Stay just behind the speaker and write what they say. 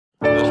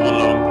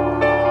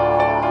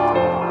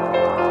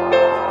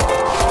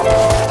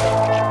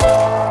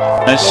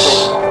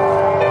Nice.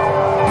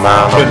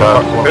 Man,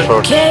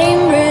 short.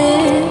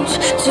 Cambridge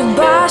to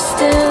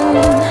Boston.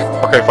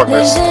 Okay, fuck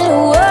this. Lives in a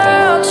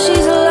world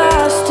she's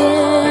lost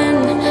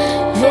in.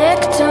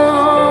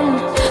 Victim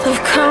of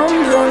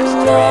compromise.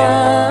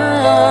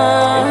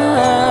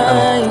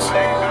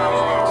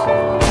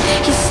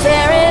 He's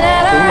staring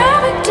at her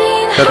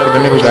Aberdeen house.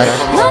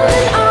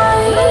 London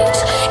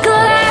eyes,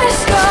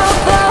 Glasgow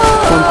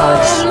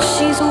bones.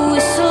 She's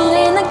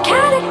whistling the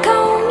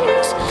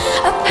catacombs.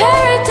 A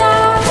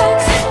paradox.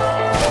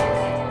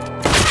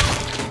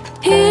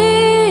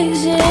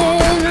 He's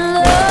in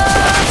love.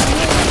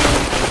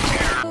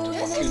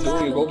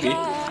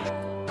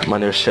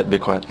 Man, your shit, be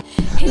quiet.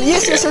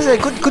 Yes,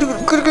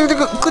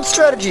 good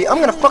strategy. I'm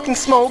gonna fucking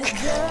smoke,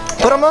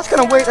 but I'm not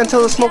gonna wait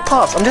until the smoke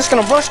pops. I'm just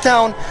gonna rush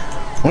down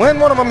when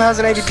one of them has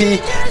an AVP,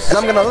 and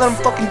I'm gonna let them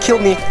fucking kill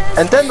me,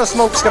 and then the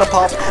smoke's gonna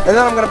pop, and then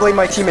I'm gonna blame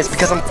my teammates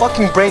because I'm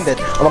fucking brain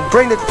dead. I'm a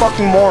brain dead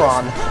fucking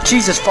moron.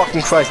 Jesus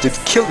fucking Christ, dude,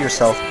 kill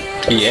yourself.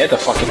 Yeah, the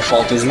fucking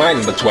fault is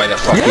mine, but why the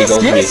fuck Yes, you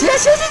go yes,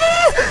 yes, yes,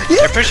 yes.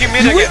 They're pushing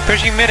mid again,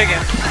 pushing mid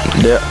again.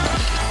 Yeah.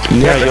 Yeah,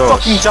 Yeah, good yours.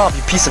 fucking job,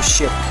 you piece of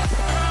shit.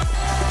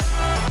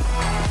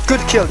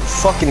 Good kill, you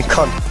fucking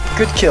cunt.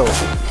 Good kill.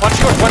 One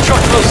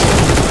short, close.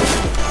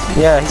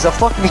 Yeah, he's a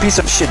fucking piece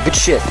of shit. Good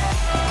shit.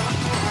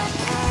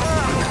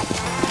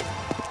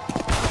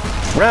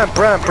 Ramp,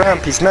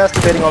 he's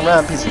masturbating on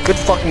ramp. He's good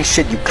fucking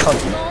shit, you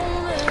cunt.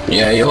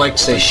 Yeah, you like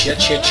to say shit.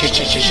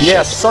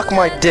 Yeah, suck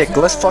my dick.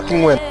 Let's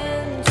fucking win.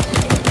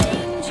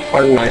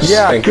 Nice.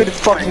 Yeah, Thank good you.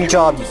 fucking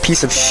job, you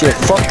piece of shit.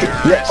 Fuck it.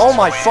 Yeah, oh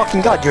my fucking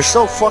god, you're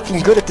so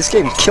fucking good at this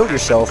game. Kill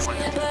yourself.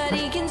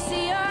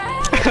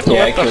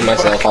 Yeah, I killed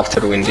myself after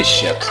doing this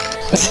shit.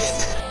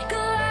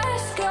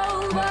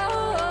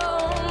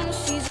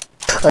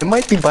 I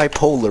might be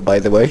bipolar, by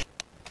the way.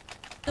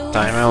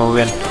 Time I will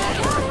win.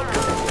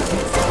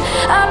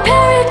 A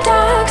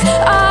paradox.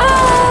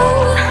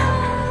 Oh,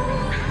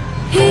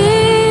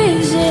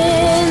 he's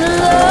in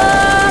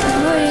love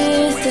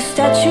with the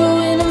statue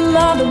in a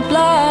marble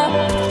block.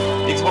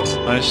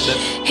 Nice.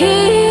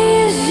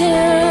 He's in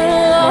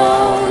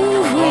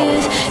love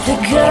with the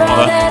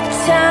girl that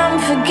time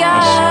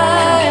forgot.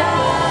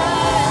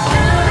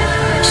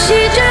 She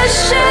just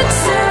sheds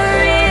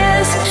her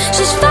ears.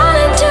 She's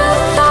falling too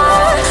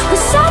far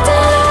with salt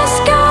in her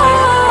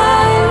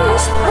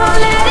scars.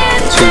 Won't let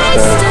it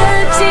taste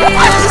her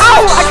tears.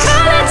 Ow! I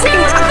can't think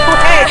to my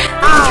head!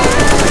 Ow!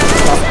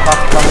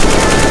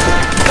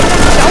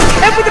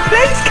 Ken with the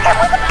planes! Ken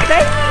with the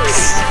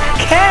planes!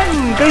 Ken!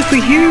 Go for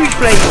huge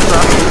planes, bro!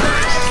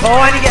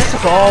 Oh, and he gets a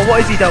ball. What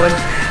is he doing?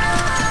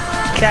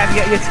 Ken,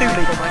 you're too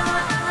legal, mate.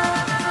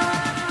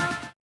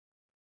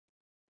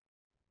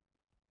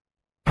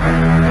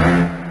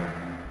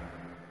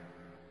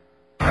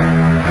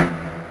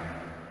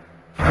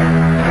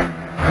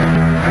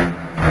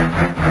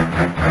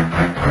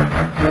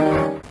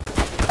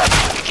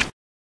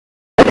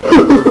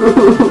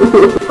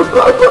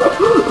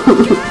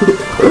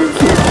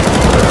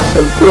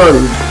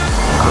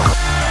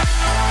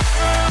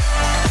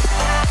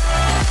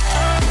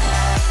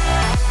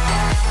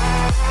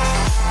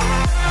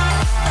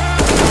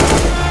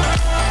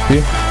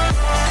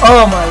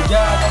 Oh my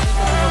god,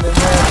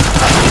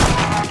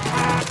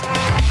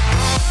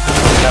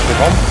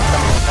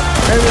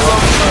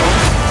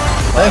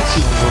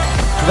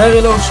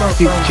 very low shot.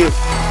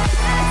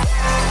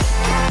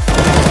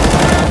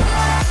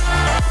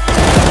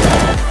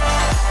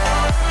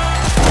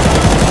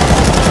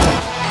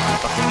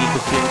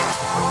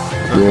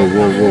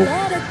 Whoa.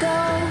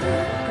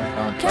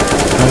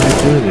 How do you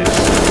do this?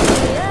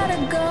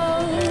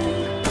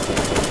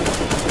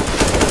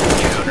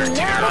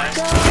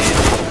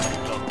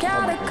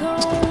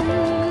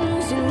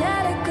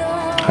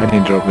 I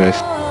need drop, guys.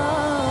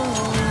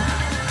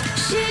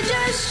 Do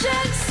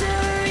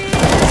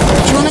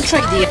you wanna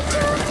trade the...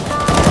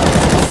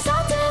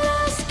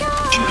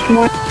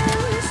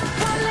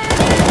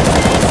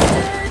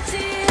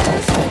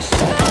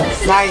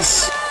 Nice.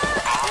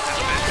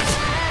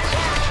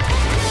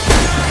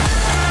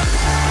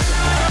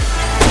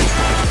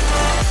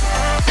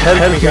 Help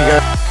me,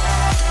 guys.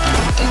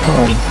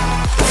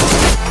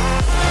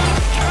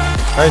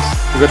 Nice,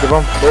 you got the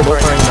bomb. Go for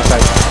it.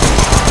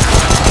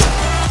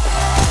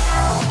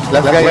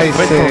 Last guy is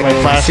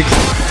Nice. 6.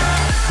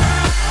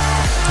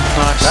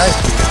 Nice.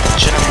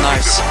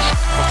 Nice.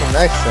 Fucking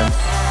nice, man.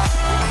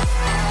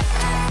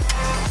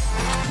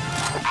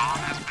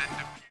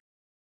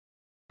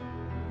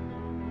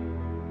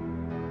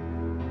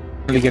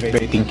 Really get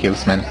baiting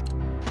kills, man.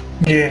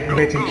 Yeah,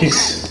 baiting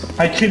kills.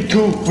 I killed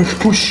 2 with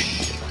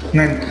push,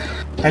 man.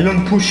 I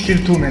learned push, kill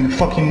 2, man.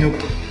 Fucking noob.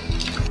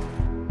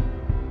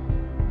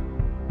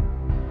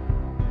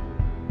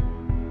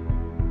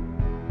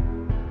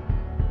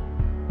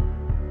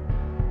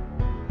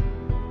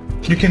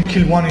 You can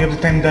kill 1 every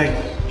time die,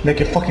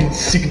 like a fucking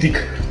sick dick.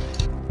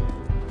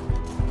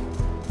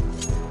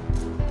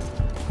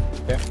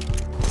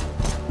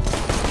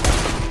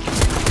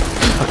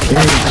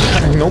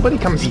 Okay. Nobody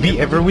comes B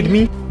ever with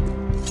me?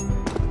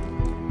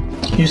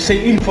 You say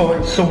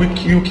info so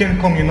you can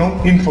come, you know?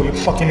 Info, you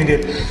fucking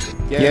idiot.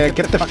 Yeah,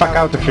 get the fuck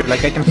out of here.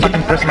 Like I can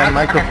fucking press my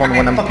microphone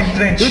when I'm... Fucking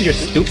French. Dude, you're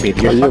stupid.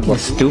 You're fucking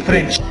stupid.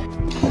 French.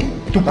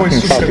 Тупой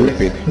Fucking сука, stupid.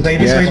 блядь.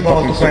 Заебись Yeah,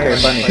 выебала fucking тупая.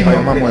 сука, ебаный.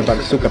 Твою маму ебал,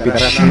 сука,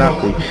 пидорас,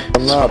 нахуй.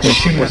 Нахуй,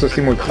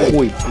 пососи мой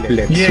хуй,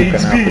 блядь, Yeah, сука,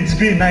 it's B, нахуй. it's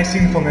B, nice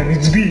info man,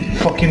 it's B,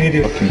 fucking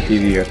idiot. Fucking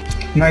idiot.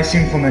 Nice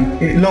info man.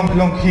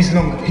 Long, he's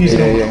long.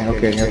 Yeah,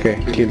 okay.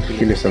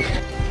 Kill yourself.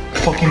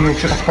 Fucking noob,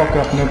 shut the fuck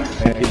up, noob.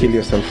 Kill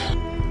yourself.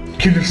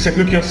 Kill yourself,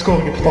 look your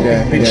score, you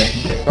fucking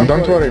bitch.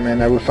 Don't worry,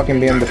 man. I will fucking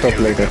be on the top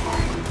later.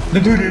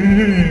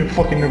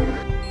 Fucking noob.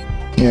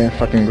 Yeah,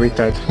 fucking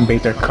retard,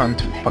 baiter,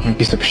 cunt, fucking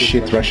piece of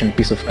shit, Russian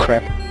piece of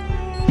crap.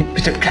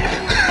 Piece of crap.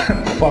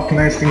 Fuck,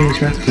 nice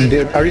English, man.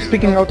 Are you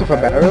speaking out of a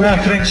barrel? No,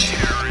 French.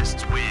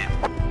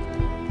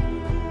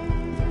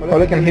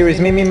 All I can hear is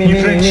me.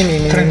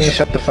 French.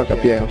 Shut the fuck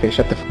up. Yeah, okay,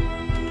 shut the fuck up.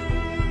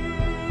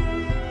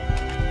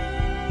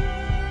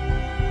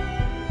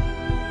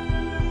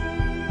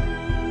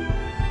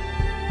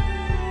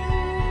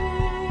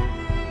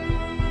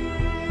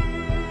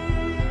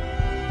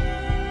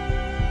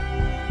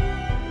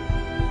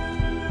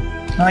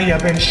 יא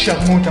בן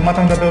שרמוטה, מה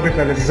אתה מדבר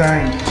בכלל,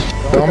 לזין?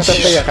 לא מטפח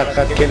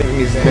חתיכת כלב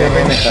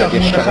מזדמן אחד,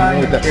 יש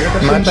שרמוטה.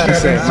 מה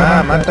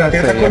תעשה? מה תעשה,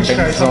 יא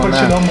בן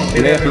זונה?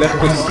 לך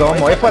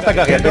כוסומו. איפה אתה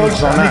גר, יא בן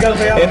זונה?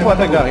 איפה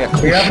אתה גר, יא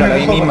כושה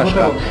עם אמא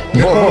שלך?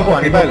 בוא,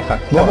 אני בא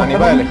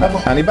אליך.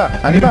 אני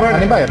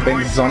בא, יא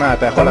בן זונה.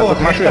 אתה יכול לעשות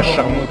משהו, יא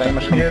שרמוטה,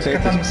 אמא שלך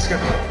מצטטת.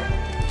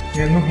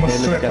 יא נוג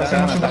מסריח,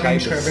 תעשה משהו בחיים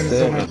שלך, יא בן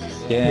זונה.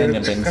 כן,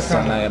 יא בן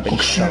זונה, יא בן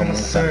שרמוטה.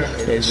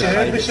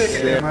 שרד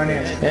בשקט,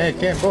 מעניין.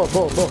 כן,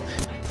 בוא.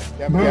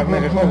 יא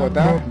מרחובות,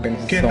 בן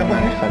זונה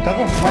אחד.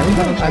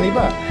 אני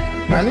בא.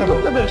 אני לא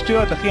מדבר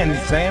שטויות, אחי, אני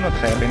אזיין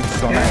אותך, יא בן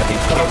זונה.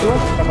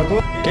 אתה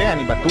בטוח? כן,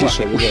 אני בטוח,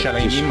 כושה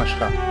עם אמא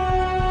שלך.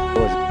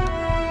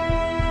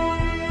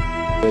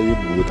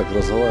 Вы так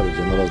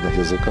разговариваете на разных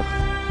языках.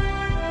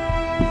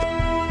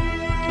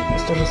 У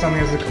нас тоже самый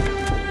язык.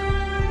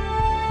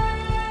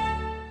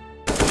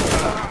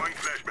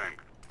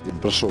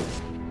 Прошел.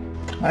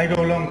 I go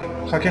long.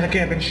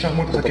 חכה, בן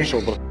שרמוט, חכה. Прошел.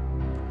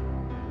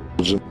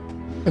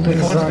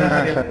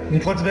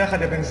 נפרוץ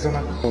ביחד, יא בן זונה.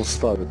 Он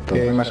ставит там.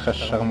 אמא שלך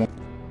שרמוט.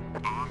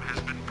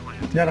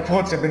 יאללה,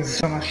 פרוץ, יא בן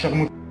זונה,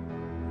 שרמוט.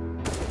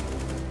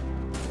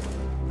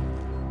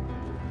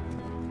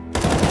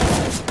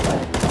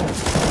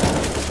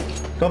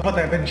 טוב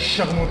אתה, יא בן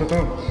שרמוט,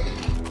 טוב.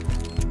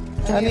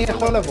 אני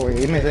יכול לבוא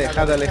עם איזה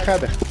אחד על אחד.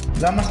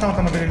 למה סתם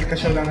אתה מביא לי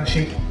להתקשר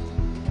לאנשים?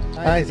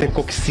 איזה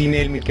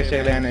קוקסינל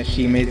מתקשר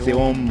לאנשים, איזה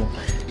הומו.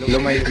 לא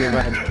מעיז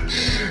לבד.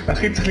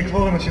 אחי, צריך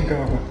לקבור אנשים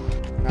כמוך.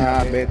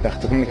 בטח,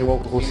 צריכים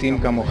לקבור כוסים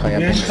כמוך, יא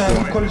בן יש לך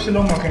זונה. קול של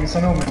הומו, אחי, אני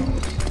שונא הומו.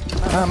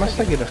 מה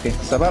שתגיד אחי,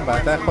 סבבה,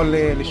 אתה יכול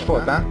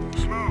לשפוט,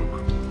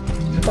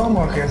 אתה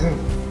הומו, אחי, עזוב.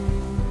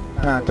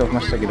 טוב,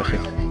 מה שתגיד אחי.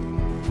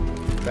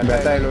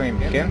 ואתה אלוהים,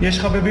 כן? יש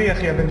לך בבי,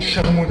 אחי, הבן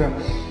שרמודה.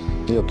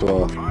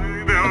 Нету.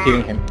 מכירים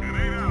לכם.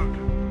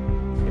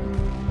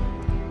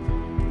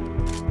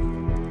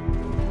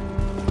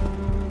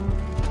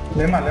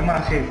 למה,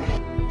 אחי?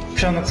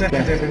 אפשר לנצח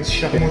את זה, בן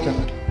שרמודה.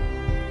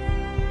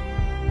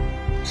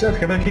 בסדר,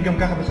 תקבל כי גם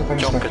ככה בסוף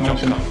המשחק.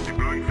 Тёмка.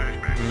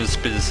 Минус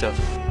 50.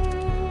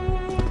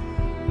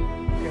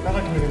 אתה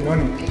רק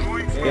מיליוני.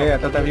 כן,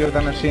 אתה תביא עוד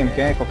אנשים,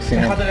 כן,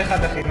 קוקסינל. אחד על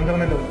אחד, אחי,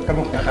 נדבר,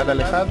 כמוך. אחד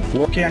על אחד?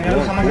 כן, אני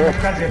אראה לך מה זה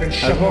קפקזיה, בן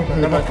אז בוא,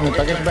 שרמודה.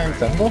 ניפגש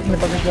באמצע. בוא,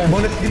 ניפגש באמצע.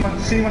 בוא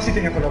לסינימה סיטי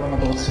אני יכול לבוא מה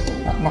אתה רוצה.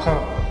 מחר.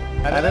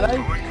 עד אליי?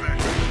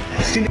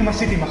 סינימה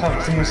סיטי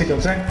מחר, סינימה סיטי,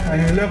 רוצה?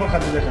 אני לא אבוא לך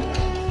אליך.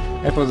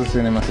 איפה זה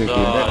סינמה סיטי?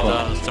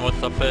 לא, סתמו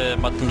את הפה,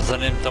 מה אתם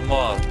מזנים את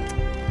המוח?